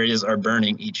more areas are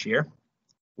burning each year.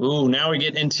 Ooh, now we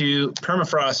get into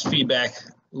permafrost feedback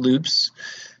loops.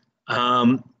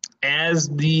 As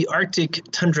the Arctic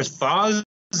tundra thaws,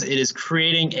 it is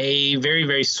creating a very,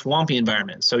 very swampy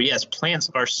environment. So yes, plants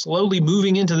are slowly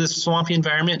moving into this swampy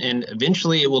environment, and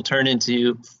eventually it will turn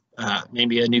into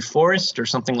maybe a new forest or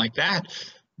something like that.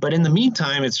 But in the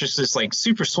meantime, it's just this like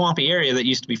super swampy area that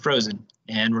used to be frozen.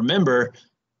 And remember,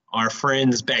 our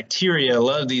friends bacteria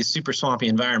love these super swampy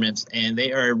environments, and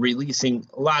they are releasing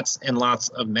lots and lots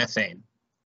of methane.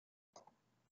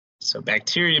 So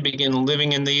bacteria begin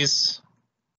living in these.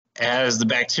 As the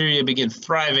bacteria begin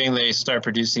thriving, they start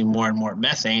producing more and more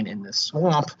methane in this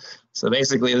swamp. So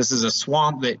basically, this is a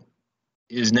swamp that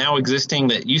is now existing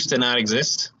that used to not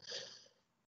exist.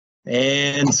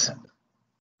 And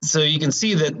so you can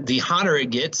see that the hotter it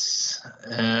gets,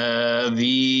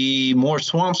 the more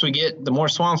swamps we get, the more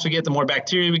swamps we get, the more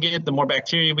bacteria we get, the more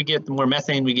bacteria we get, the more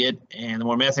methane we get, and the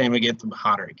more methane we get, the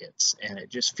hotter it gets, and it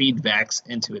just feedbacks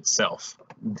into itself.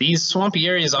 These swampy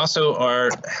areas also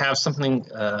have something,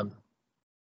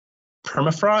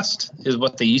 permafrost is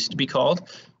what they used to be called.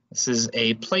 This is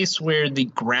a place where the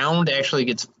ground actually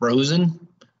gets frozen.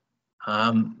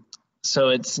 So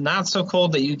it's not so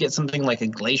cold that you get something like a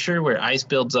glacier where ice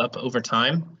builds up over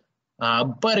time,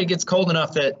 but it gets cold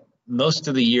enough that most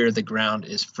of the year the ground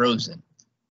is frozen.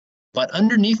 But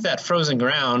underneath that frozen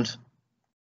ground,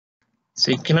 so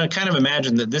you can kind of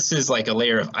imagine that this is like a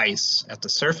layer of ice at the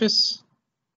surface,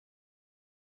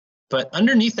 but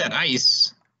underneath that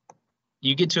ice,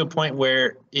 you get to a point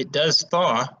where it does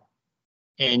thaw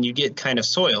and you get kind of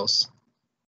soils.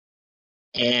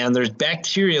 And there's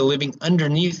bacteria living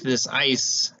underneath this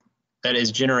ice that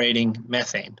is generating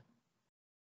methane.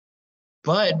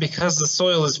 But because the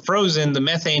soil is frozen, the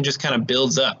methane just kind of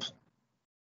builds up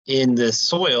in the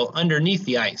soil underneath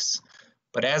the ice.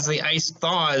 But as the ice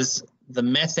thaws, the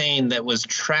methane that was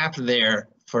trapped there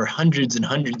for hundreds and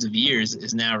hundreds of years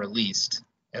is now released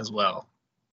as well.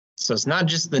 So it's not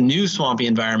just the new swampy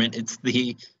environment, it's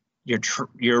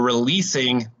you're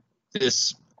releasing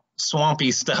this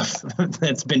swampy stuff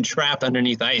that's been trapped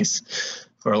underneath ice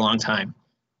for a long time.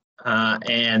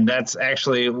 And that's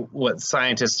actually what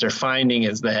scientists are finding,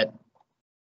 is that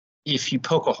if you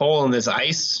poke a hole in this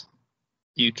ice,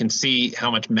 you can see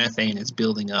how much methane is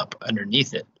building up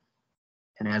underneath it.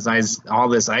 And as all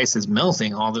this ice is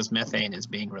melting, all this methane is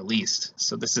being released.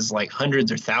 So this is like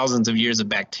hundreds or thousands of years of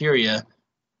bacteria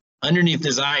underneath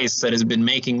this ice that has been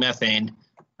making methane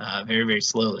very, very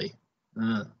slowly.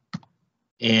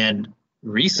 And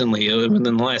recently, within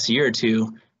the last year or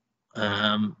two,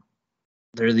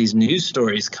 there are these news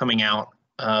stories coming out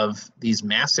of these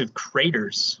massive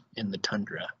craters in the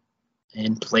tundra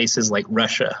in places like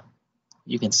Russia.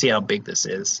 You can see how big this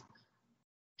is.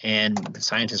 And the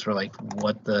scientists were like,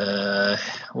 what the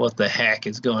heck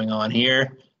is going on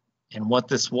here? And what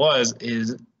this was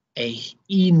is an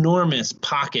enormous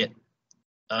pocket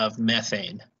of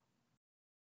methane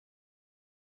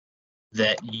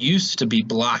that used to be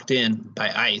blocked in by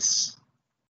ice,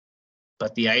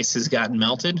 but the ice has gotten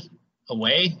melted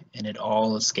away and it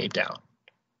all escaped out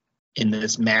in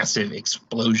this massive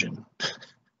explosion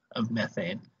of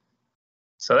methane.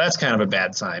 So that's kind of a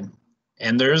bad sign.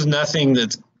 And there's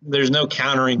no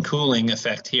countering cooling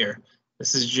effect here.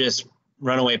 This is just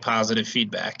runaway positive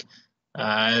feedback.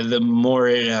 The more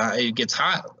it gets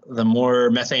hot, the more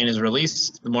methane is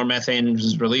released. The more methane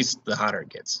is released, the hotter it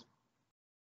gets.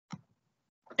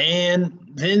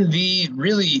 And then the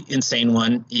really insane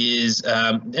one is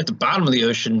at the bottom of the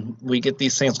ocean, we get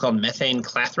these things called methane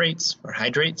clathrates or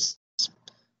hydrates.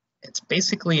 It's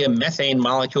basically a methane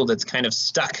molecule that's kind of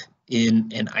stuck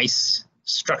in an ice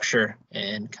structure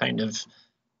and kind of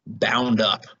bound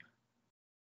up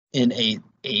in a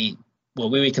what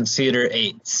we would consider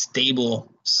a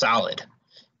stable solid.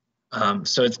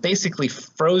 So it's basically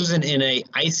frozen in a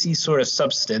icy sort of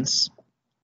substance,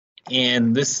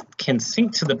 and this can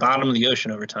sink to the bottom of the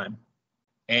ocean over time.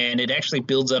 And it actually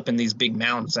builds up in these big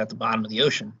mountains at the bottom of the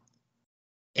ocean.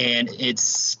 And it's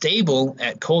stable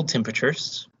at cold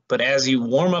temperatures, but as you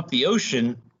warm up the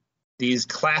ocean, these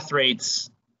clathrates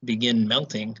begin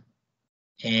melting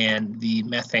and the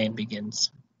methane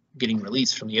begins getting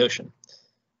released from the ocean.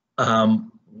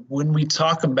 When we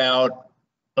talk about,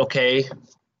 okay,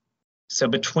 so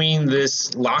between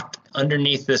this locked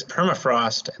underneath this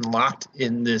permafrost and locked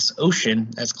in this ocean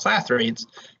as clathrates,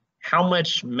 how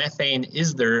much methane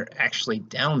is there actually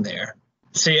down there?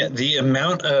 So yeah, the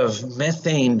amount of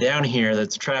methane down here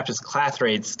that's trapped as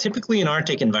clathrates, typically in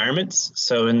Arctic environments,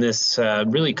 so in this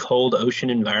really cold ocean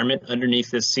environment underneath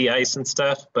this sea ice and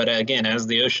stuff. But again, as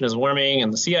the ocean is warming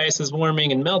and the sea ice is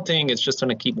warming and melting, it's just going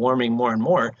to keep warming more and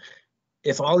more.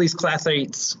 If all these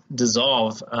clathrates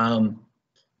dissolve,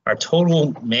 our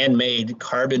total man-made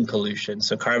carbon pollution,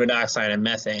 so carbon dioxide and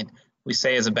methane, we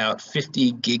say is about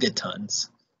 50 gigatons.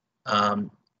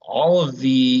 All of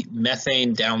the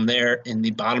methane down there in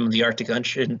the bottom of the Arctic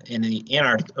Ocean, in the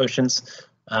Antarctic Oceans,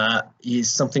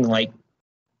 is something like,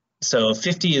 so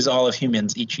 50 is all of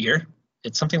humans each year.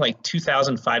 It's something like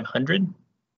 2,500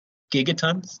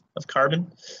 gigatons of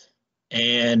carbon,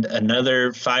 and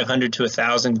another 500 to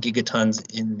 1,000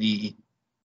 gigatons in the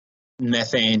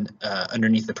methane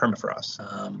underneath the permafrost.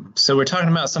 So we're talking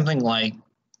about something like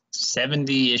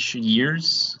 70-ish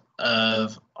years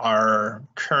of our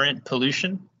current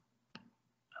pollution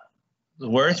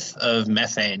worth of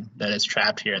methane that is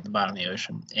trapped here at the bottom of the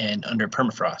ocean and under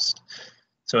permafrost.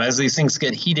 So as these things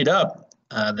get heated up,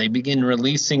 they begin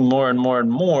releasing more and more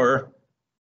and more.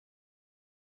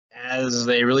 As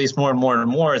they release more and more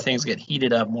and more, things get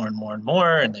heated up more and more and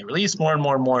more, and they release more and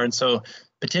more and more. And so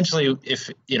potentially, if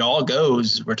it all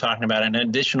goes, we're talking about an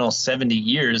additional 70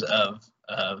 years of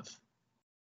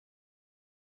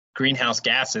greenhouse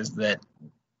gases that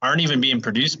aren't even being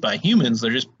produced by humans. They're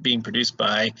just being produced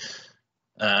by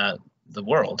the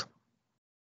world.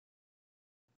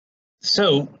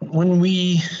 So when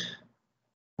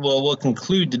we'll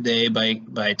conclude today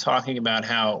by talking about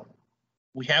how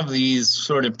we have these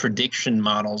sort of prediction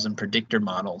models and predictor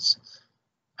models,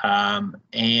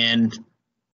 and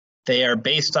they are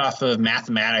based off of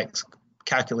mathematics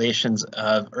calculations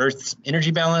of Earth's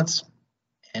energy balance.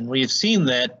 And we've seen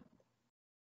that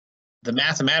the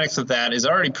mathematics of that is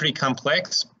already pretty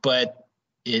complex, but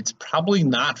it's probably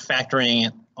not factoring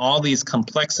in all these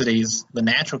complexities, the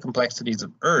natural complexities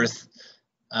of Earth,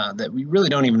 that we really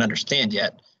don't even understand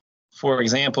yet. For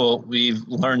example, we've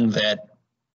learned that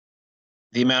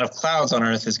the amount of clouds on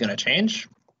Earth is going to change.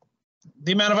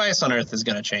 The amount of ice on Earth is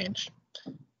going to change.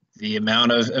 The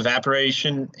amount of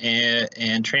evaporation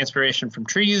and transpiration from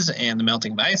trees and the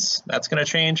melting of ice, that's going to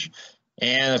change.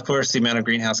 And of course, the amount of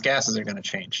greenhouse gases are going to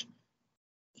change.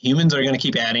 Humans are going to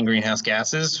keep adding greenhouse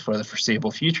gases for the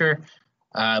foreseeable future,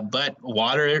 but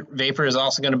water vapor is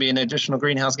also going to be an additional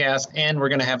greenhouse gas, and we're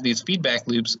going to have these feedback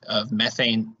loops of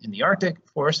methane in the Arctic,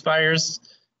 forest fires,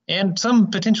 and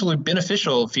some potentially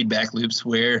beneficial feedback loops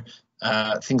where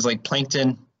things like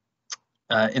plankton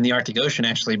in the Arctic Ocean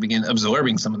actually begin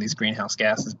absorbing some of these greenhouse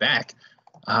gases back.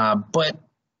 But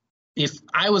if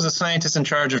I was a scientist in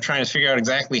charge of trying to figure out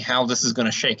exactly how this is going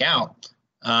to shake out,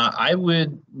 I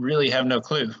would really have no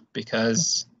clue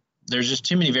because there's just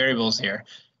too many variables here.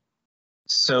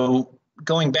 So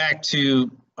going back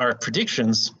to our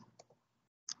predictions,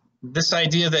 this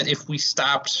idea that if we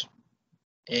stopped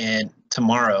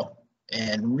tomorrow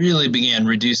and really began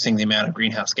reducing the amount of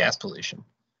greenhouse gas pollution,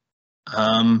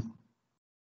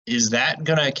 is that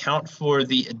going to account for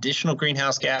the additional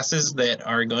greenhouse gases that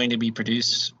are going to be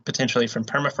produced potentially from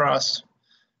permafrost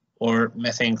or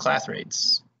methane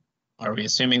clathrates? Are we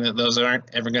assuming that those aren't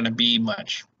ever going to be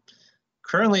much?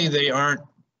 Currently, they aren't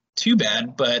too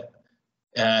bad, but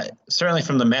certainly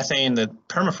from the methane that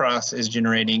permafrost is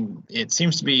generating, it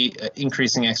seems to be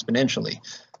increasing exponentially.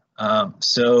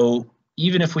 So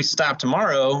even if we stop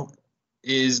tomorrow,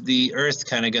 is the Earth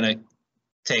kind of going to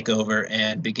take over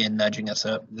and begin nudging us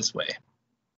up this way?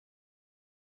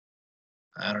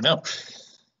 I don't know.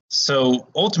 So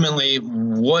ultimately,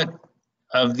 what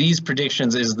of these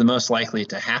predictions is the most likely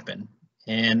to happen?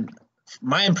 And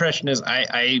my impression is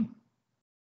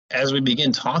as we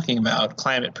begin talking about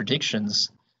climate predictions,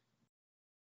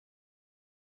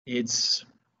 it's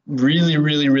really,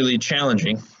 really, really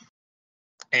challenging,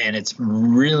 and it's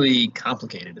really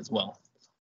complicated as well.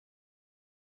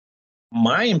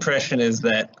 My impression is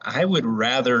that I would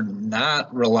rather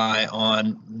not rely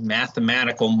on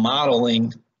mathematical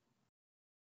modeling.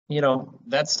 You know,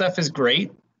 that stuff is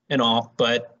great and all,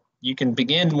 but you can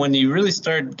begin when you really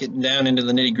start getting down into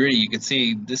the nitty-gritty, you can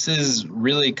see this is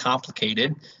really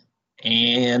complicated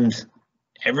and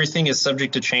everything is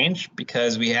subject to change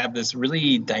because we have this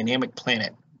really dynamic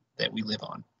planet that we live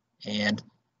on. And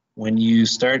when you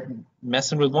start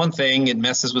messing with one thing, it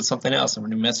messes with something else. And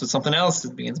when you mess with something else,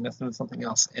 it begins messing with something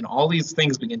else. And all these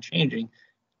things begin changing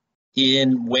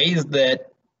in ways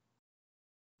that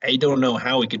I don't know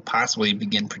how we could possibly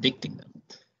begin predicting them.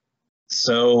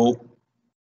 So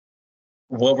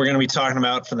what we're going to be talking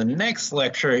about for the next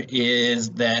lecture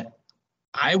is that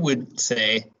I would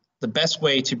say the best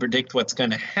way to predict what's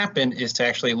going to happen is to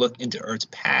actually look into Earth's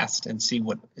past and see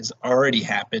what has already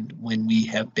happened when we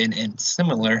have been in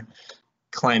similar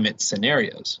climate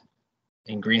scenarios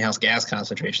and greenhouse gas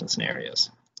concentration scenarios.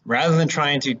 Rather than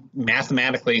trying to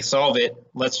mathematically solve it,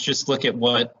 let's just look at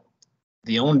what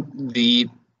the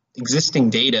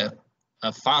existing data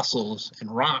of fossils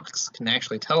and rocks can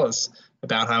actually tell us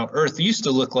about how Earth used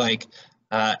to look like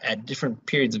at different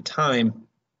periods of time.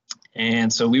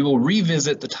 And so we will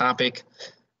revisit the topic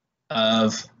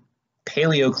of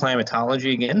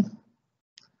paleoclimatology again.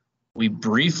 We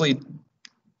very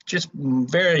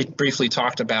briefly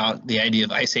talked about the idea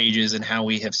of ice ages and how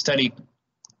we have studied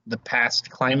the past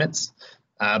climates,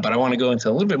 but I want to go into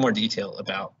a little bit more detail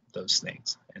about those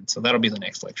things. And so that'll be the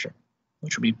next lecture,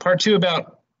 which will be part 2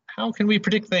 about how can we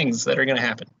predict things that are going to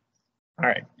happen. All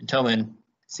right, until then,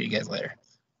 see you guys later.